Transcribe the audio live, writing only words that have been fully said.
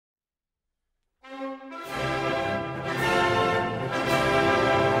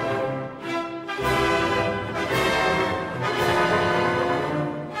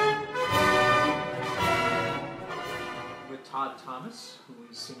Thomas, who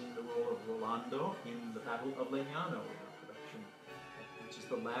is singing the role of Rolando in the Battle of Legnano production, which is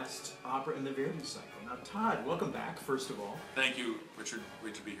the last opera in the Verdi cycle. Now, Todd, welcome back, first of all. Thank you, Richard.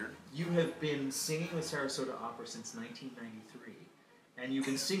 Great to be here. You have been singing with Sarasota Opera since 1993, and you've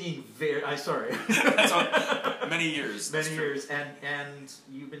been singing That's all, many years. Many years, and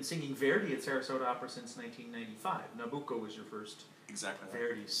you've been singing Verdi at Sarasota Opera since 1995. Nabucco was your first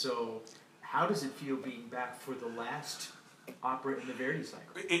Verdi. So, how does it feel being back for the last opera in the Verdi cycle?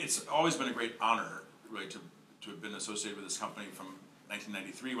 It's always been a great honor, really, to have been associated with this company from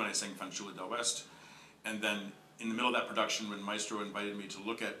 1993 when I sang Fanciulla del West, and then in the middle of that production when Maestro invited me to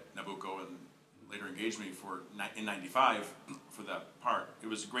look at Nabucco and later engaged me in '95 for that part. It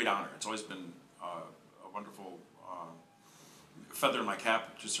was a great honor. It's always been a wonderful feather in my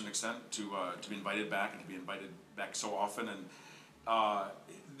cap to a certain extent to be invited back and to be invited back so often. And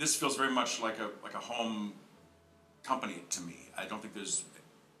this feels very much like a home company to me. I don't think there's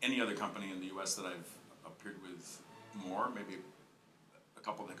any other company in the U.S. that I've appeared with more. Maybe a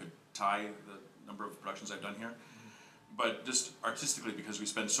couple that could tie the number of productions I've done here. But just artistically, because we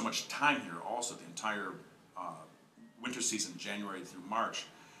spend so much time here also, the entire winter season, January through March,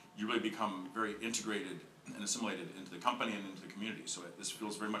 you really become very integrated and assimilated into the company and into the community. So this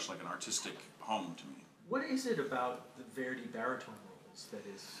feels very much like an artistic home to me. What is it about the Verdi baritone roles that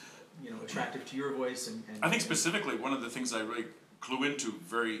is, attractive to your voice? And I think specifically one of the things I really clue into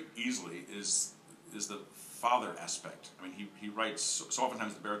very easily is the father aspect. I mean, he writes, so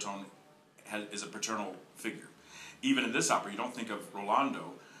oftentimes the baritone is a paternal figure. Even in this opera, you don't think of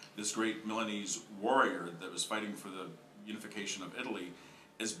Rolando, this great Milanese warrior that was fighting for the unification of Italy,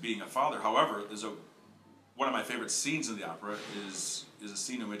 as being a father. However, one of my favorite scenes in the opera is a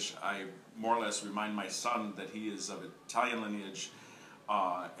scene in which I more or less remind my son that he is of Italian lineage,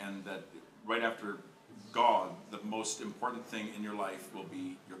 and that right after God, the most important thing in your life will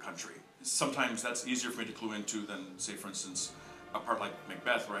be your country. Sometimes that's easier for me to clue into than, say, for instance, a part like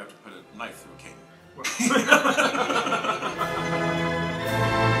Macbeth, where I have to put a knife through a king.